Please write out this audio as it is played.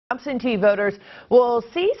Absentee voters will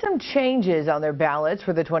see some changes on their ballots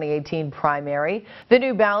for the 2018 primary. The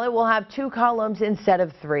new ballot will have 2 columns instead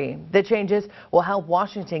of 3. The changes will help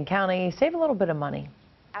Washington County save a little bit of money.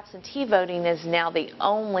 Absentee voting is now the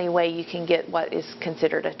only way you can get what is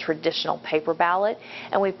considered a traditional paper ballot,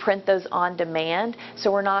 and we print those on demand,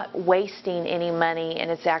 so we're not wasting any money, and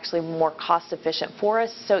it's actually more cost efficient for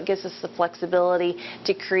us, so it gives us the flexibility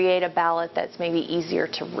to create a ballot that's maybe easier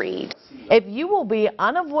to read. If you will be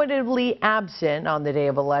unavoidably absent on the day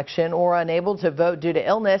of election or unable to vote due to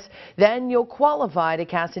illness, then you'll qualify to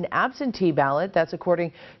cast an absentee ballot. That's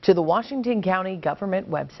according to the Washington County government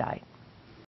website.